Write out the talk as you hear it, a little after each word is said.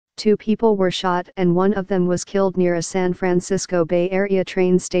2 people were shot and one of them was killed near a San Francisco Bay Area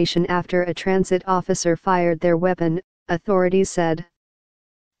train station after a transit officer fired their weapon, authorities said.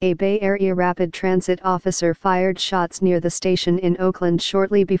 A Bay Area rapid transit officer fired shots near the station in Oakland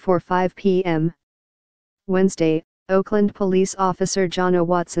shortly before 5 p.m. Wednesday, Oakland police officer John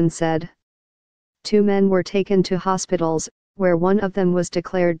Watson said. 2 men were taken to hospitals, where one of them was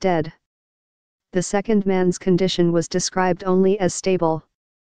declared dead. The second man's condition was described only as stable.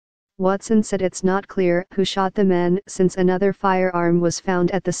 Watson said it's not clear who shot the men since another firearm was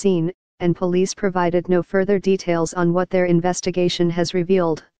found at the scene, and police provided no further details on what their investigation has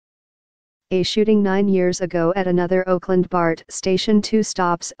revealed. A shooting 9 years ago at another Oakland BART station 2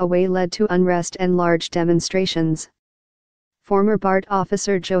 stops away led to unrest and large demonstrations. Former BART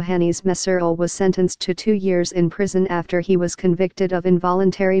officer Johannes Meserole was sentenced to 2 years in prison after he was convicted of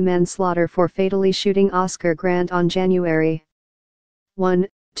involuntary manslaughter for fatally shooting Oscar Grant on January 1,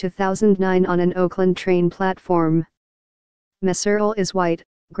 2009 on an Oakland train platform. Meserole is white,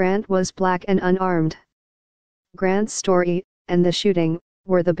 Grant was black and unarmed. Grant's story, and the shooting,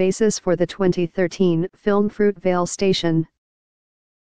 were the basis for the 2013 film Fruitvale Station.